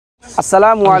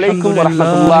আসসালামু আলাইকুম ওয়া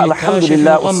রাহমাতুল্লাহ।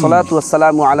 আলহামদুলিল্লাহ ওয়াসসালাতু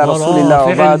ওয়াসসালামু আলা রাসূলিল্লাহ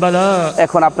ওয়া বাদ।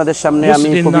 এখন আপনাদের সামনে আমি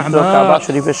পবিত্র কাবা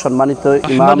শরীফের সম্মানিত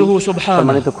ইমাম,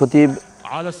 সম্মানিত খতিব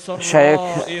শেখ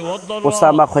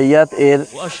ওসামা খৈয়াত এর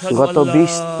গত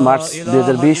 20 মার্চ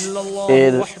 2020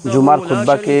 এর জুমার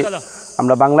খুতবাকে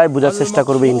আমরা বাংলায় বোঝার চেষ্টা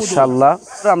করব ইনশাআল্লাহ।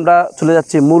 আমরা চলে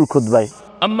যাচ্ছি মূল খুতবায়।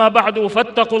 আম্মা বা'দু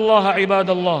ফাত্তাকুল্লাহ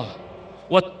ইবাদাল্লাহ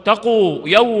ওয়াত্তাকু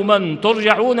ইয়াওমান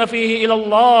তুরজাউনা ফীহি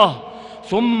ইলাল্লাহ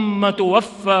ثم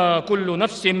توفى كل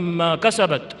نفس ما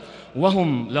كسبت وهم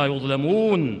لا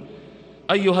يظلمون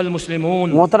أيها المسلمون।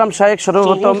 মোহতারাম শায়েখ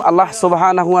সর্বপ্রথম আল্লাহ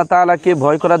সুবহানাহু ওয়া তাআলাকে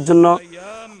ভয় করার জন্য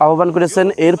আহ্বান করেছেন।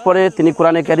 এরপরে তিনি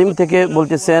কোরআনে কারীম থেকে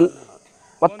বলতেছেন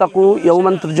ওয়াত্তাকু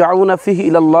ইয়াওমান তুরজাউনা ফীহি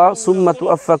ইলাল্লাহ সুম্মা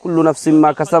তুওয়াফা কুল্লু নাফসিম মা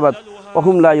কাসাবাত ওয়া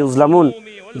হুম লা ইউজলামুন,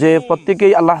 যে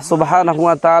প্রত্যেকেই আল্লাহ সুবহানাহু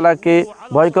ওয়া তাআলাকে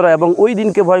ভয় করো এবং ওই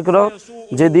দিনকে ভয় করো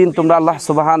যেদিন তোমরা আল্লাহ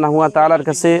সুবহানাহু ওয়া তাআলার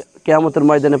কাছে কিয়ামতের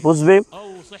ময়দানে পৌঁছবে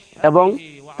এবং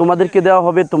তোমাদেরকে দেওয়া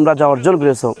হবে তোমরা যা অর্জন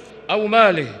করেছো। আও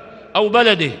মালিহি আও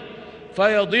বালাদিহি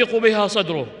ফায়াদিকু বিহা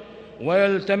সাদরুহু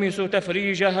ويلتمس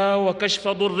تفريجها وكشف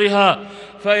ضرها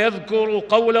فيذكر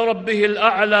قول ربه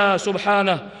الأعلى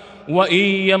سبحانه وإن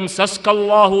يمسسك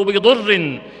الله بضر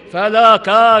فلا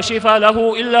كاشف له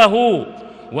إلا هو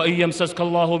وإن يمسسك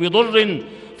الله بضر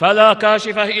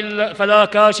فلا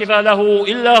كاشف له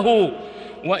إلا هو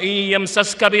وإن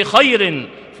يمسسك بخير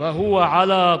فهو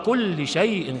على كل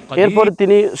شيء قدير। এরপর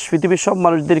তিনি পৃথিবীর সব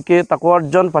মানুষদেরকে তাকওয়া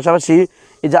অর্জন পাশাপাশি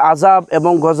এই যে আযাব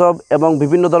এবং গজব এবং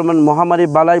বিভিন্ন ধরনের মহামারী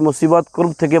বালাই মুসিবত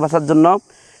কুরব থেকে বাঁচার জন্য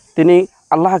তিনি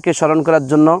আল্লাহকে স্মরণ করার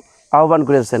জন্য আহ্বান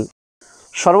করেছেন।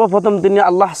 সর্বপ্রথম তিনি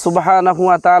আল্লাহ সুবহানাহু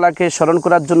ওয়া তাআলাকে স্মরণ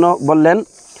করার জন্য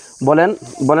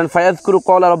বলেন ফায়াযকুরু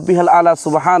কওলা রাব্বিহিল আলা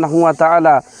সুবহানাহু ওয়া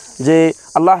তাআলা, যে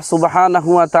আল্লাহ সুবহানাহু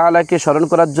ওয়া তাআলাকে স্মরণ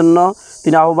করার জন্য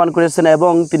তিনি আহ্বান করেছেন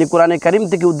এবং তিনি কোরআনে কারীম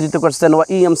থেকে উদ্ধৃত করছেন ওয়া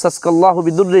ইয়ামসাসকাল্লাহু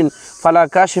বিদুররিন ফালা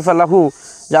কাশিফা লাহু,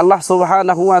 যে আল্লাহ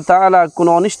সুবহানাহু ওয়া তাআলা কোনো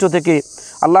অনিষ্ট থেকে,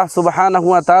 আল্লাহ সুবহানাহু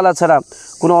ওয়া তাআলা ছাড়া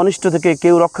কোনো অনিষ্ট থেকে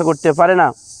কেউ রক্ষা করতে পারে না।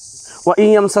 ওয়া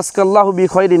ইয়ামসাসকাল্লাহু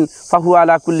বিখাইরিন ফাহুয়া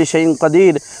আলা কুল্লি শাইইন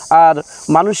কাদির, আর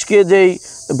মানুষকে যেই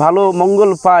ভালো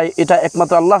মঙ্গল পায় এটা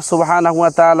একমাত্র আল্লাহ সুবহানাহু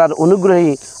ওয়া তাআলার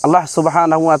অনুগ্রহী। আল্লাহ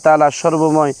সুবহানাহু ওয়া তাআলা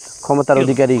সর্বময় ক্ষমতার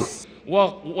অধিকারী।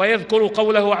 ويذكر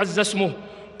قوله عز اسمه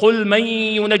قل من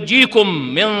ينجيكم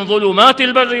من ظلمات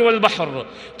البر والبحر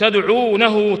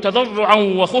تدعونه تضرعا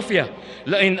وخفية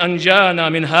لئن أنجانا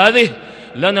من هذه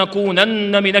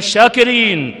لنكونن من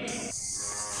الشاكرين।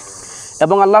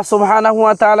 এবং আল্লাহ সুবহানাহু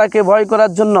ওয়া তাআলাকে ভয়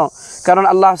করার জন্য, কারণ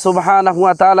আল্লাহ সুবহানাহু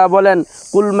ওয়া তাআলা বলেন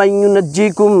কুল মান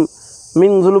ইউনাজ্জিকুম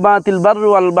মিন যুলুমাতিল বাররি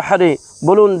ওয়াল বাহরি,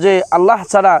 বলুন যে আল্লাহ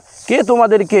ছাড়া কে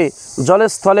তোমাদেরকে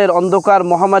জলস্থলের অন্ধকার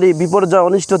মহামারী বিপর্যয়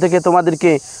অনিষ্ট থেকে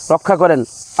তোমাদেরকে রক্ষা করেন।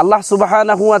 আল্লাহ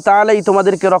সুবহানাহু ওয়া তাআলাই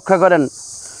তোমাদেরকে রক্ষা করেন।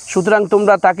 সুতরাং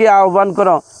তোমরা তাকে আহ্বান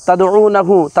করো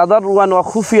তাদউনাহু তাদাররুয়ান ওয়া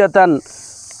খুফিয়াতান,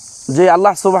 যে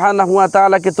আল্লাহ সুবহানাহু ওয়া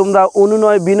তাআলাকে তোমরা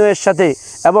অনুনয় বিনয়ের সাথে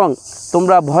এবং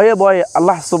তোমরা ভয়ে ভয়ে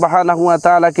আল্লাহ সুবহানাহু ওয়া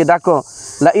তাআলাকে ডাকো।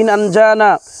 লা ইন আনজানা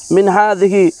মিন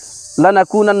হাযিহি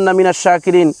লানাকুনান্না মিনাশ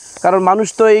শাকিরিন, কারণ মানুষ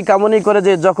তো এই কামনাই করে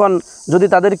যে যদি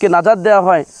তাদেরকে নাজাত দেওয়া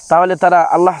হয় তাহলে তারা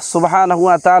আল্লাহ সুবহানাহু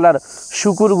ওয়া তাআলার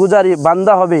শুকরগুজারি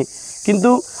বান্দা হবে,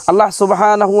 কিন্তু আল্লাহ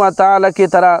সুবহানাহু ওয়া তাআলাকে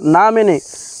তারা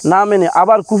না মেনে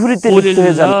আবার কুফরিতে লিপ্ত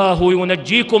হয়ে যায়।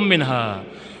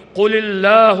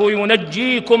 কুলিল্লাহু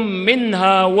ইউনাজ্জিকুম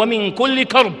মিনহা ওয়া মিন কুল্লি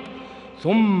কারব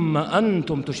সুম্মা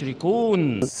আনতুম তুশরিকুন।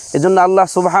 এজন্য আল্লাহ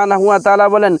সুবহানাহু ওয়া তাআলা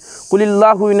বলেন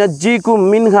কুলিল্লাহু ইউনাজ্জিকুম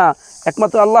মিনহা,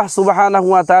 একমাত্র আল্লাহ সুবহানাহু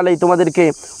ওয়া তাআলাই তোমাদেরকে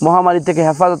মহামারী থেকে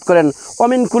হেফাজত করেন। ওয়া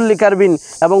মিন কুল্লি কারবিন,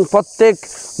 এবং প্রত্যেক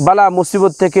বালা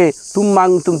মুসিবত থেকে সুম্মা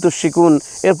আনতুম তুশরিকুন,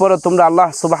 এরপর তোমরা আল্লাহ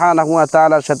সুবহানাহু ওয়া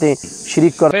তাআলার সাথে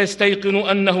শিরিক করো। ফাস্তাইকিনু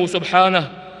আন্নাহু সুবহানাহু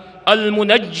আল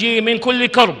মুনাজ্জি মিন কুল্লি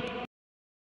কারব।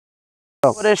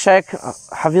 শেখ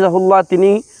হাফিজাহুল্লাহ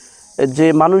তিনি যে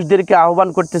মানুষদেরকে আহ্বান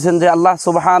করতেছেন যে আল্লাহ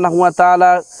সুবহানাহু ওয়া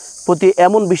তাআলার প্রতি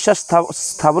এমন বিশ্বাস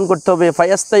স্থাপন করতে হবে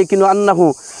ফায়াস্তাইকিনু আন্নাহু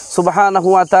সুবহানাহু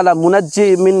ওয়া তাআলা মুনাজ্জি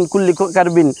মিন কুল্লি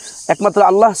কারবিন, একমাত্র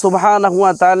আল্লাহ সুবহানাহু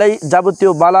ওয়া তাআলাই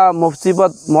যাবতীয় বালা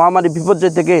মুসিবত মহামারী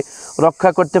বিপর্যয় থেকে রক্ষা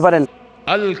করতে পারেন।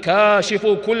 আল কাশিফু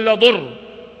কুল্লা দুর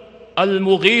আল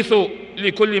মুগীসু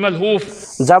লিকুল্লি মালহুফ,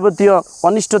 যাবতীয়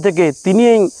অনিষ্ট থেকে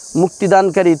তিনিই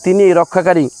মুক্তিদানকারী, তিনিই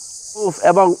রক্ষাকারী,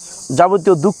 এবং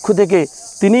যাবতীয় দুঃখ থেকে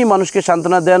তিনিই মানুষকে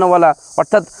সান্ত্বনা দেওয়ালা,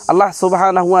 অর্থাৎ আল্লাহ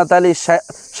সুবহানাহু ওয়া তাআলা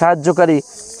সাহায্যকারী।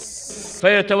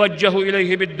 فيتوجه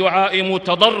إليه بالدعاء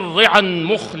متضرعا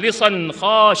مخلصا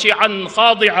خاشعا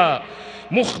خاضعا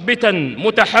মুখবিতান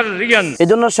মুতাহাররিয়ান।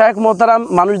 এজন্য শায়েখ মোহতারাম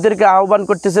মানুষদেরকে আহ্বান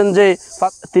করতেছেন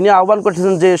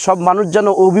যে সব মানুষ যেন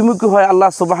অভিমুখী হয় আল্লাহ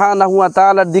সুবহানাহু ওয়া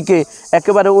তাআলার দিকে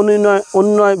একেবারে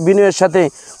অনুনয় বিনয়ের সাথে,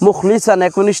 মুখলিসান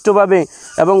একনিষ্ঠভাবে,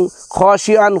 এবং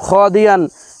খাশিয়ান খাদিয়ান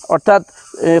অর্থাৎ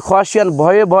খাশিয়ান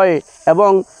ভয়ে ভয়ে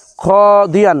এবং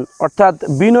খদিয়ান অর্থাৎ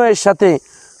বিনয়ের সাথে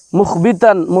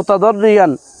মুখবিতান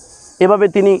মুতাদাররিয়ান এভাবে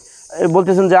তিনি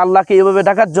বলতেছেন যে আল্লাহকে এভাবে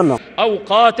ডাকার জন্য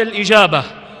أوقات الإجابة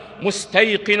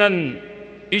مستيقنا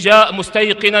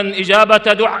إجابة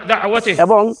دعوته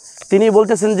এবং তিনি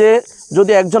বলতেছেন যে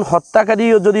যদি একজন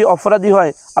হত্যাকারীও যদি অপরাধী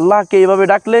হয় আল্লাহকে এভাবে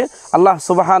ডাকলে আল্লাহ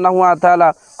সুবহানাহু ওয়া তাআলা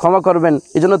ক্ষমা করবেন।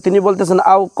 এজন্য তিনি বলতেছেন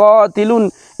আও কাতিলুন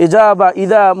ইজাবা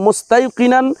ইদা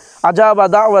মুস্তাইকিনান আজাবা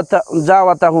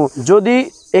দাওয়াতাহু, যদি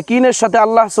ইয়াকিনের সাথে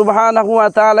আল্লাহ সুবহানাহু ওয়া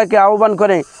তাআলাকে আহ্বান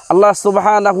করে আল্লাহ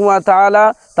সুবহানাহু ওয়া তাআলা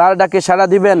তার ডাকে সাড়া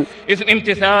দিবেন।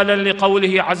 امتثالا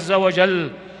لقوله عز وجل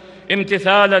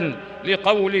امتثالا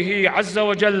لقوله عز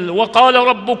وجل وقال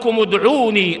ربكم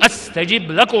ادعوني أستجب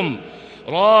لكم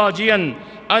راجيا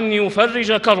أن يفرج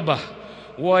كربه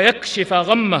ويكشف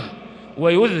غمه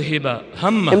ويذهب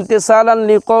همه امتثالا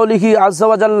لقوله عز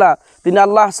وجل তিনি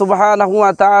আল্লাহ সুবহানাহু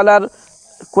ওয়া তাআলার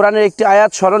কোরআনের একটি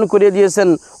আয়াত স্মরণ করিয়ে দিয়েছেন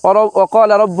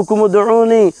ওয়াকালা রাব্বুকুম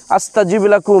উদউনি আস্তাজিব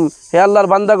লাকুম, হে আল্লাহর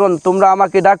বান্দাগণ তোমরা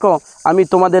আমাকে ডাকো আমি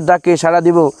তোমাদের ডাকে সাড়া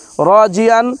দিব।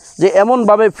 রাজিয়ান, যে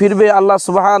এমনভাবে ফিরবে আল্লাহ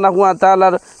সুবহানাহু ওয়া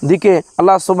তাআলার দিকে,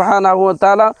 আল্লাহ সুবহানাহু ওয়া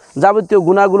তাআলা যাবতীয়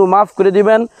গুনাহগুলো মাফ করে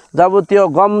দিবেন, যাবতীয়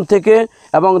গম থেকে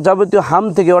এবং যাবতীয় হাম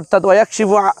থেকে, অর্থাৎ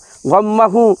ওয়ায়াকশিফু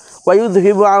গম্মাহু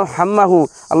ওয়ায়ুযহিবু হাম্মাহু,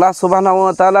 আল্লাহ সুবহানাহু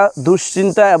ওয়া তাআলা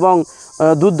দুশ্চিন্তা এবং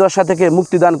দুর্দশা থেকে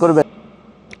মুক্তি দান করবেন।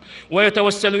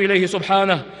 ويتوسل إليه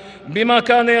سبحانه بما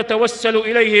كان يتوسل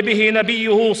إليه به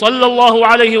نبيه صلى الله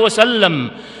عليه وسلم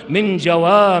من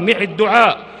جوامع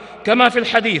الدعاء كما في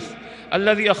الحديث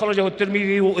الذي أخرجه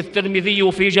الترمذي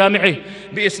في جامعه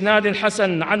بإسناد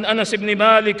حسن عن أنس بن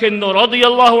مالك رضي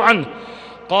الله عنه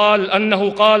قال أنه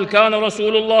قال كان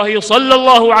رسول الله صلى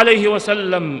الله عليه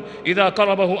وسلم إذا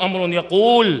كربه أمر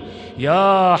يقول يا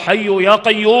حي يا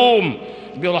قيوم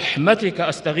برحمتك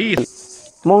أستغيث।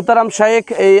 মোহতারাম শায়েখ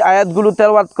এই আয়াতগুলো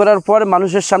তেলাওয়াত করার পর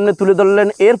মানুষের সামনে তুলে ধরলেন।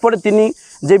 এরপরে তিনি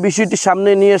যে বিষয়টি সামনে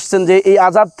নিয়ে এসেছেন যে এই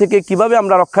আযাব থেকে কিভাবে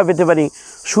আমরা রক্ষা পেতে পারি,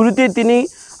 শুরুতেই তিনি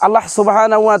আল্লাহ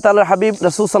সুবহানাহু ওয়া তাআলার হাবিব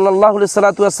রাসূল সাল্লাল্লাহু আলাইহি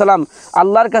সাল্লাতু ওয়াস সালাম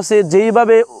আল্লাহর কাছে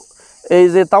যেইভাবে এই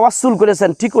যে তাওয়াসসুল করেছেন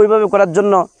ঠিক ওইভাবে করার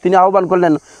জন্য তিনি আহ্বান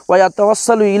করলেন। ওয়া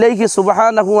ইয়াতাওয়াসসালু ইলাইহি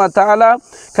সুবহানাহু ওয়া তাআলা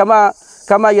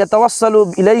কামা ইয়াতাওয়াসসালু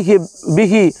ইলাইহি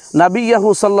বিহি নাবিয়্যুহু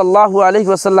সাল্লাল্লাহু আলাইহি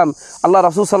ওয়াসাল্লাম, আল্লাহ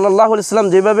রাসূল সাল্লাল্লাহু আলাইহি ওয়াসাল্লাম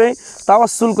যেভাবে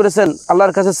তাওয়াসসুল করেছেন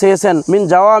আল্লাহর কাছে চেয়েছেন মিন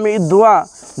জাওয়ামি'দ দুআ,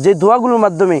 যে দোয়াগুলোর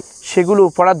মাধ্যমে সেগুলো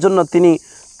পড়ার জন্য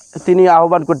তিনি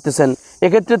আহ্বান করতেছেন।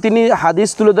 এক্ষেত্রে তিনি হাদিস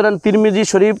তুলে ধরেন তিরমিজি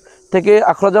শরীফ থেকে,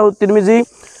 আখরাজাহু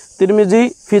তিরমিজি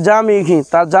ফি জামিহি,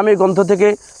 তার জামি গ্রন্থ থেকে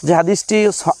যে হাদিসটি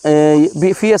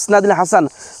ফি ইসনাদিল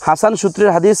হাসান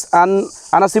সূত্রের হাদিস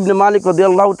আনাস ইবনে মালিক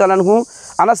রাদিয়াল্লাহু তাআলা আনহু,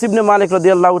 আনাস ইবনে মালিক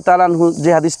রাদিয়াল্লাহু তাআলা আনহু যে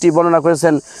হাদিসটি বর্ণনা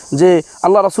করেছেন যে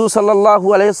আল্লাহ রাসূল সাল্লাল্লাহু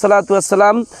আলাইহি সাল্লাতু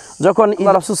ওয়াসসালাম যখন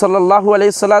রাসূল সাল্লাল্লাহু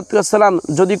আলাইহি সাল্লাতু ওয়াসসালাম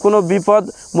যদি কোনো বিপদ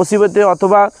মুসিবতে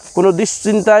অথবা কোনো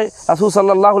দুশ্চিন্তায় রাসূল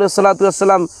সাল্লাল্লাহু আলাইহি সাল্লাতু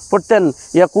ওয়াসসালাম পড়তেন,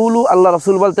 ইয়াকুলু, আল্লাহ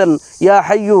রাসূল বলতেন ইয়া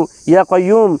হাইয়ু ইয়া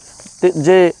কাইয়ুম,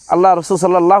 যে আল্লাহ রাসূল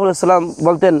সাল্লাল্লাহু আলাইহি সাল্লাম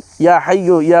বলতেন ইয়া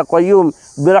হাইয়ু ইয়া কাইয়ুম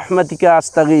বিরহমাতিকা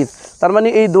আস্তাগীথ। তার মানে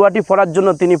এই দোয়াটি পড়ার জন্য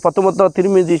তিনি প্রথমত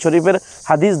তিরমিজি শরীফের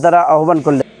হাদিস দ্বারা আহ্বান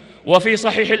করলেন। وفي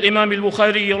صحيح الإمام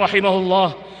البخاري رحمه الله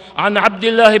عن عبد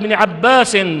الله بن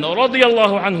عباس رضي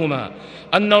الله عنهما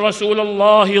أن رسول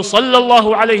الله صلى الله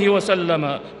عليه وسلم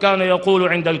كان يقول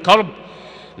عند الكرب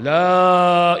لا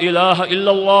إله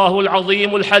إلا الله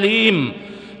العظيم الحليم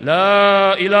لا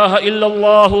إله إلا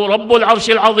الله رب العرش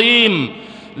العظيم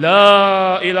لا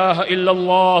إله إلا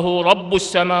الله رب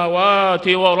السماوات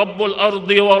ورب الأرض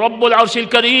ورب العرش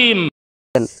الكريم।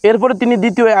 এরপরে তিনি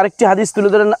দ্বিতীয় আরেকটি হাদিস তুলে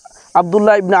ধরেন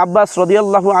আব্দুল্লাহ ইবনে আব্বাস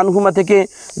রাদিয়াল্লাহু আনহুমা থেকে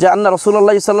যে আন্না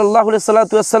রাসূলুল্লাহ সাল্লাল্লাহু আলাইহি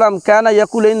সাল্লাতু ওয়াসসালাম কানা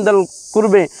ইয়াকুলু ইনদাল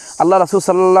কুরবে, আল্লাহ রাসূল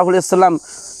সাল্লাল্লাহু আলাইহি সাল্লাম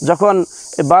যখন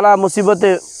বালা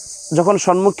মুসিবতে যখন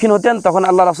সম্মুখীন হতেন তখন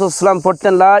আল্লাহ রাসূল সাল্লাম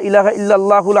পড়তেন লা ইলাহা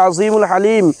ইল্লাল্লাহুল আযীমুল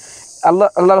হালিম,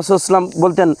 আল্লাহ রাসূল সাল্লাম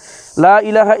বলতেন লা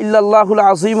ইলাহা ইল্লাল্লাহুল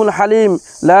আযীমুল হালিম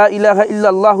লা ইলাহা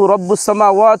ইল্লাল্লাহু রাব্বুস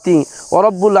সামাওয়াতি ওয়া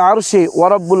রাব্বুল আরশি ওয়া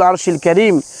রাব্বুল আরশিল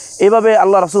কারীম। এইভাবে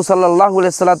আল্লাহ রাসূল সাল্লাল্লাহু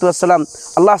আলাইহি সাল্লাতু ওয়াসসালাম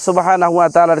আল্লাহ সুবহানাহু ওয়া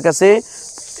তাআলার কাছে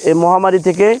এই মহামারী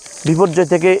থেকে বিপর্যয়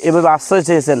থেকে এভাবে আশ্রয়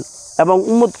চেয়েছেন এবং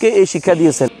উম্মতকে এই শিক্ষা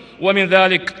দিয়েছেন। ومن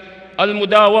ذلك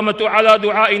المداومة على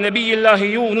دعاء نبي الله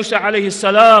يونس عليه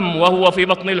السلام وهو في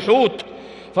بطن الحوت،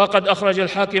 فقد أخرج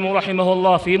الحاكم رحمه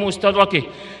الله في مستدركه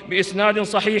بإسناد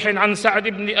صحيح عن سعد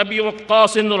بن أبي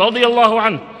وقاص رضي الله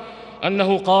عنه أنه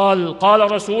قال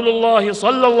رسول الله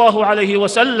صلى الله عليه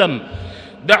وسلم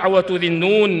دعوة ذي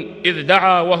النون إذ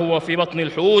دعا وهو في بطن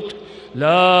الحوت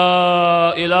لا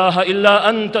إله إلا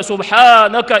أنت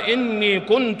سبحانك إني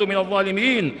كنت من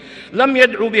الظالمين لم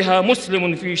يدع بها مسلم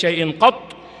في شيء قط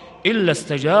إلا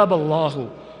استجاب الله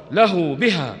له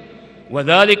بها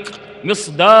وذلك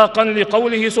مصداقا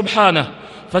لقوله سبحانه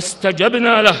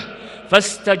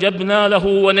فاستجبنا له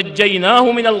ونجيناه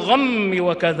من الغم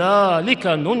وكذلك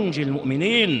ننجي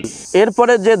المؤمنين।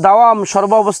 এরপরে যে দাওয়াম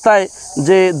সর্বাবস্থায়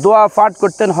যে দোয়া পাঠ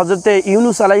করতেন হযরতে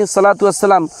ইউনুস আলাইহিস সালাতু ওয়াস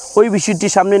সালাম, ওই বিষয়টি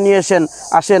সামনে নিয়ে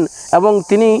আসেন এবং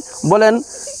তিনি বলেন,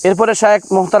 এরপরে শায়েখ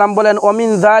মুহতারাম বলেন, ওমিন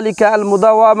যালিকা আল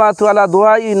মুদাওয়ামাতু আলা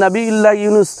দুআই নবিয়্যিল্লাহ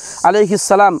ইউনুস আলাইহিস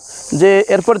সালাম, যে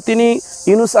এরপর তিনি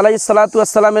ইউনুস আলাইহিস সালাতু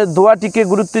ওয়াস সালামের দোয়াটিকে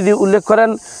গুরুত্ব দিয়ে উল্লেখ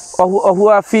করেন,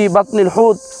 হুয়া ফি বাতনিল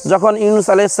হুত, যখন ইউনুস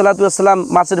আলাইহিস সালাতু ওয়াস সালাম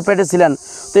মাছের পেটে ছিলেন।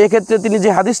 তো এক্ষেত্রে তিনি যে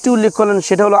হাদিসটি উল্লেখ করলেন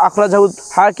সেটা হলো আখরাজাহু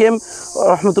হাকিম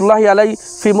রহমতুল্লাহি আলাইহি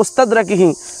ফি মুস্তাদরাকিহি,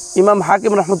 ইমাম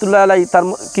হাকিম রহমতুল্লাহ আলাইহি তার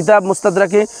কিতাব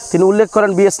মুস্তাদরাকে তিনি উল্লেখ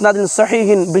করেন বিইসনাদিন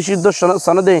সহিহিন, বিশুদ্ধ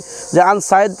সনদে, যে আন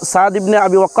সাদ ইবনে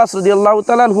আবি ওয়াক্কাস রাদিয়াল্লাহু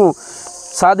তাআলা আনহু,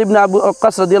 সাদ ইবনে আবু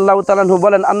ওয়াক্কাস রাদিয়াল্লাহু তাআলা আনহু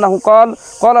বলেন, আন্নাহু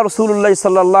ক্বালা রাসূলুল্লাহ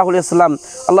সাল্লাল্লাহু আলাইহি ওয়াসাল্লাম,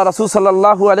 আল্লাহ রাসূল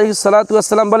সাল্লাল্লাহু আলাইহি সাল্লাতু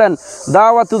ওয়াসাল্লাম বলেন,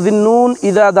 দাওয়াতু যিন্নুন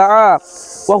ইযা দাআ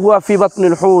ওয়া হুয়া ফি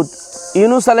বাতনিল হুত।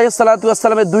 ইউনুস আলাইহিস সালাতু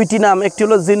ওয়াসাল্লামের দুইটি নাম, একটি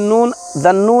হলো জিন্নুন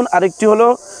দান্নুন, আরেকটি হলো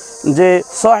যে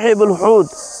সাহিবুল হুদ।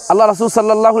 আল্লাহ রাসূল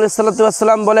সাল্লাল্লাহু আলাইহি সাল্লাতু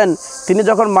ওয়াসাল্লাম বলেন, তিনি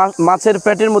যখন মাছের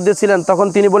পেটের মধ্যে ছিলেন তখন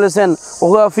তিনি বলেছেন,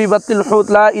 ওয়া ফি বাতনিল হুত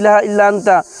লা ইলাহা ইল্লা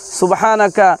আনতা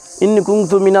সুবহানাকা ইন্নী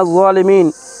কুনতু মিনাজ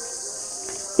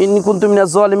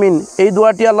জালিমিন। এই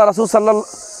দোয়াটি আল্লাহ রাসূল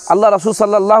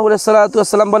সাল্লাল্লাহু আলাইহি সাল্লাতু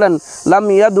ওয়াসাল্লাম বলেন, লাম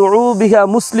ইয়াদউ বিহা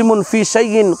মুসলিমুন ফি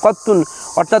শাইইন কত্তুন,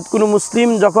 অর্থাৎ কোনো মুসলিম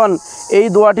যখন এই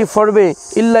দোয়াটি পড়বে,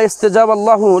 ইল্লা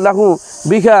ইস্তাজাবাল্লাহু লাহু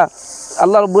বিহা,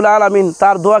 আল্লাহ রাব্বুল আলামিন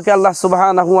তার দোয়াকে আল্লাহ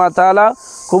সুবহানাহু ওয়া তাআলা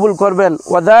কবুল করবেন।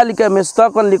 ওয়া যালিকা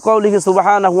মিসদাকান লিকাউলিহি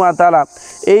সুবহানাহু ওয়া তাআলা,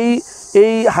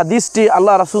 এই হাদিসটি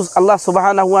আল্লাহ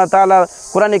সুবহানাহু ওয়া তাআলা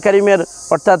কোরআনে কারীমের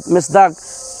অর্থাৎ মিসদাক,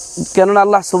 কেননা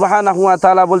আল্লাহ সুবহানাহু ওয়া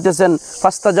তাআলা বলতেছেন,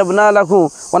 ফাস্তাজাবনা লাহু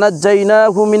ওয়া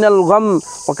নাজ্জাইনাহু মিনাল গাম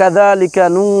ওয়া কাযালিকা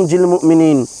নুনজিল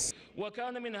মুমিনিন।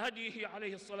 وكان من هديه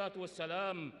عليه الصلاة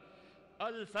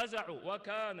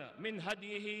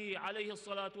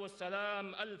والسلام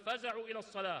الفزع إلى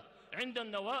الصلاة عند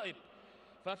النوائب،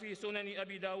 ففي سنن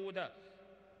أبي داود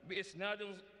بإسناد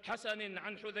حسن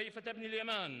عن حذيفة بن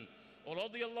اليمان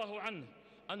رضي الله عنه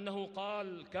أنه قال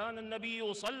كان النبي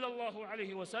صلى الله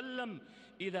عليه وسلم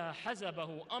إذا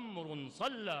حزبه أمر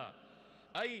صلى،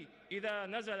 أي إذا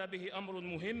نزل به أمر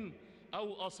مهم أو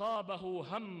أصابه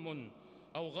هم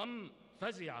أو غم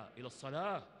فزع إلى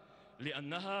الصلاة،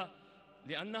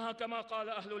 لأنها كما قال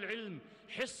أهل العلم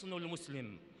حصن المسلم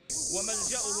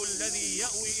وملجأه الذي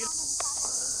يأوي إلى।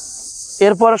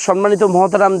 এরপর সম্মানিত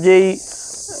মুহতারাম যেই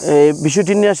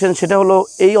বিষয়টি নিয়ে আসেন সেটা হলো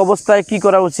এই অবস্থায় কি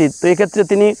করা উচিত। তো এক্ষেত্রে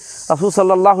তিনি রাসূল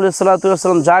সাল্লাল্লাহু আলাইহি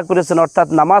ওয়াসাল্লাম যা করেছেন, অর্থাৎ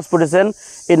নামাজ পড়েছেন,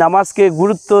 এই নামাজকে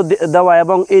গুরুত্ব দেওয়া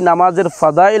এবং এই নামাজের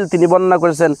ফাদাইল তিনি বর্ণনা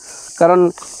করেছেন, কারণ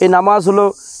এই নামাজ হলো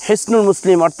হিসনুল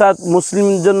মুসলিম, অর্থাৎ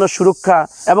মুসলিমের জন্য সুরক্ষা,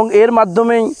 এবং এর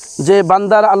মাধ্যমেই যে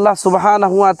বান্দার আল্লাহ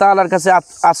সুবহানাহু ওয়া তাআলার কাছে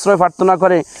আশ্রয় প্রার্থনা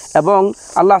করে এবং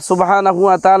আল্লাহ সুবহানাহু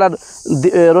ওয়া তাআলার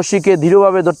রশিকে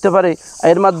দৃঢ়ভাবে ধরতে পারে,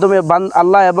 এর মাধ্যমে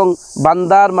আল্লাহ এবং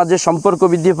বান্দার মাঝে সম্পর্ক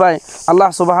বৃদ্ধি পায়, আল্লাহ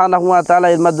সুবহানাহু ওয়া তাআলা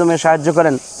এর মাধ্যমে সাহায্য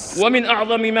করেন। ومن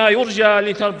أعظم ما يرجى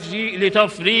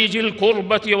لتفريج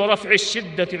الكربة ورفع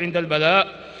الشدة عند البلاء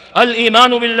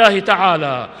الإيمان بالله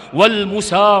تعالى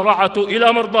والمسارعة إلى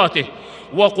مرضاته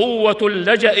وقوة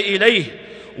اللجأ إليه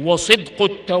وصدق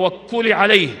التوكل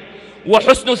عليه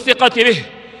وحسن الثقة به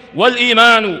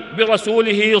والإيمان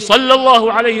برسوله صلى الله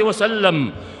عليه وسلم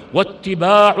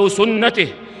واتباع سنته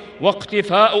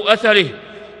واقتفاء أثره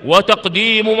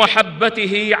وتقديم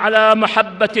محبته على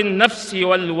محبة النفس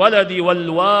والولد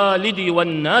والوالد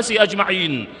والناس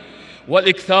أجمعين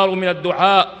والإكثار من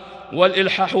الدعاء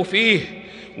والإلحاح فيه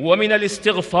ومن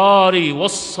الاستغفار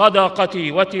والصدقة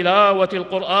وتلاوة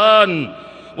القرآن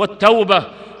والتوبة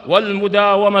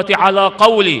والمداومة على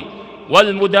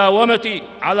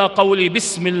قول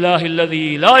بسم الله الذي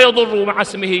لا يضر مع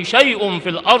اسمه شيء في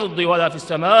الأرض ولا في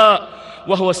السماء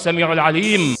وهو السميع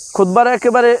العليم। খুতবার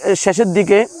একেবারে শেষের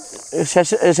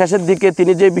দিকে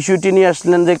তিনি যে বিষয়টি নিয়ে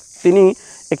আসলেন, যে তিনি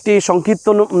একটি সংক্ষিপ্ত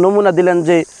নমুনা দিলেন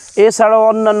যে এছাড়াও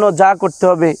অন্যান্য যা করতে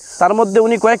হবে, তার মধ্যে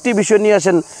উনি কয়েকটি বিষয় নিয়ে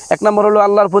আসেন। এক নম্বর হলো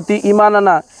আল্লাহর প্রতি ঈমান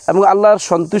আনা এবং আল্লাহর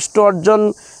সন্তুষ্ট অর্জন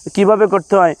কিভাবে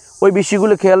করতে হয় ওই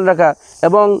বিষয়গুলো খেয়াল রাখা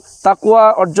এবং তাকওয়া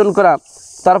অর্জন করা,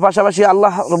 তার পাশাপাশি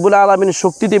আল্লাহ রাব্বুল আলামিনের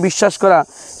শক্তিতে বিশ্বাস করা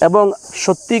এবং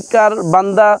সত্যিকার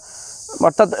বান্দা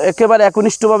অর্থাৎ একেবারে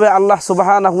একনিষ্ঠভাবে আল্লাহ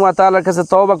সুবহানাহু ওয়া তাআলার কাছে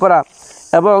তওবা করা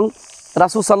এবং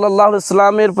রাসূল সাল্লাল্লাহু আলাইহি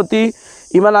ওয়াসাল্লামের প্রতি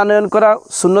ঈমান আনয়ন করা,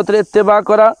 সুন্নতের ইত্তেবা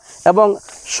করা এবং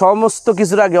সমস্ত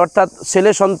কিছুর আগে অর্থাৎ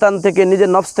ছেলে সন্তান থেকে নিজের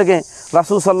নফস থেকে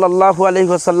রাসূল সাল্লাল্লাহু আলাইহি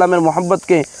ওয়াসাল্লামের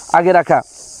মহব্বতকে আগে রাখা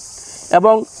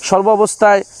এবং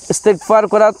সর্বাবস্থায় ইস্তেগফার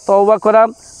করা, তওবা করা,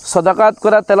 সাদাকাত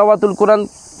করা, তেলাওয়াতুল কোরআন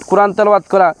কোরআন তেলাওয়াত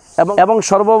করা এবং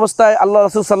সর্বাবস্থায় আল্লাহ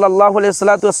রাসূল সাল্লাল্লাহু আলাইহি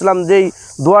ওয়াসাল্লাম যেই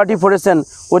দোয়াটি পড়েছেন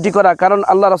ওটি করা। কারণ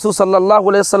আল্লাহ রাসূল সাল্লাল্লাহু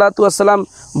আলাইহি ওয়াসাল্লাম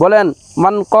বলেন,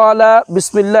 মান ক্বালা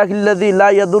বিসমিল্লাহিল্লাযী লা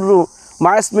ইয়াদুররু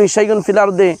মা ইসমিহি শাইউন ফিল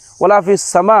আরদি ওয়ালা ফিস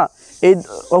সামা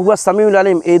ওয়া সামিউল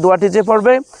আলিম, এই দোয়াটি যে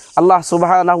পড়বে আল্লাহ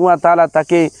সুবহানাহু ওয়া তাআলা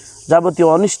তাকে যাবতীয়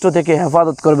অনিষ্ট থেকে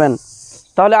হেফাজত করবেন।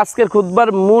 তাহলে আজকের খুতবার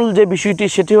মূল যে বিষয়টি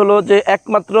সেটি হলো যে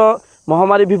একমাত্র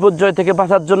মহামারী বিপর্যয় থেকে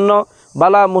বাঁচার জন্য,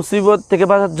 বালা মুসিবত থেকে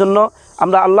বাঁচার জন্য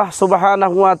আমরা আল্লাহ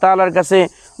সুবহানাহু ওয়া তাআলার কাছে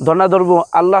ধর্ণা ধরব,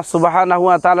 আল্লাহ সুবহানাহু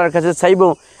ওয়া তাআলার কাছে চাইব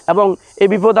এবং এই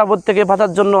বিপদ আপদ থেকে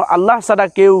বাঁচার জন্য আল্লাহ ছাড়া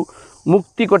কেউ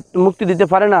মুক্তি দিতে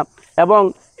পারে না এবং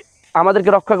আমাদেরকে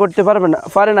রক্ষা করতে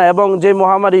পারে না এবং যে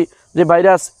মহামারী, যে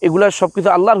ভাইরাস, এগুলো সব কিছু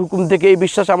আল্লাহর হুকুম থেকে, এই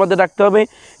বিশ্বাস আমাদের রাখতে হবে।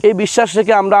 এই বিশ্বাস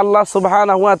রেখে আমরা আল্লাহ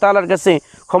সুবহানাহু ওয়া তাআলার কাছে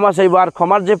ক্ষমা চাইব। আর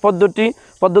ক্ষমার যে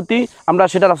পদ্ধতি আমরা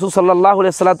সেটা রাসূল সাল্লাল্লাহু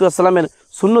আলাইহি ওয়াসাল্লামের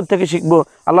সুন্নত থেকে শিখব।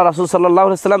 আল্লাহ রাসূল সাল্লাল্লাহু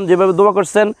আলাইহি ওয়াসাল্লাম যেভাবে দোয়া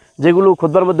করছেন, যেগুলো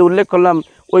খুতবার মধ্যে উল্লেখ করলাম,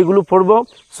 ওইগুলো পড়ব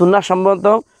সুন্নাহ সম্মত।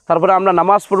 তারপরে আমরা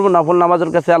নামাজ পড়ব, নফল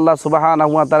নামাজের কাছে আল্লাহ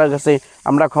সুবহানাহু ওয়া তাআলার কাছে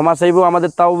আমরা ক্ষমা চাইব।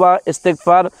 আমাদের তাওবা,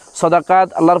 ইস্তেগফার, সাদাকাত,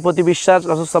 আল্লাহর প্রতি বিশ্বাস,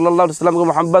 রাসূল সাল্লাল্লাহু আলাইহি ওয়াসাল্লামকে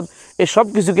মুহাব্বত, এই সব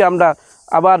কিছুকে আমরা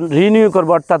আবার রিনিউ করব,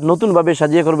 অর্থাৎ নতুনভাবে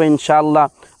সাজিয়ে করব ইনশাআল্লাহ।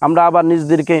 আমরা আবার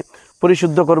নিজেদেরকে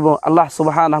পরিশুদ্ধ করব। আল্লাহ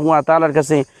সুবহানাহু ওয়া তাআলার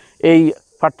কাছে এই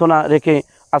প্রার্থনা রেখে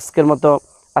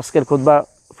আজকের খুতবা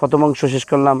প্রথম অংশ শেষ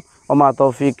করলাম। ওমা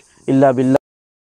তৌফিক ইল্লা বিল্লাহ।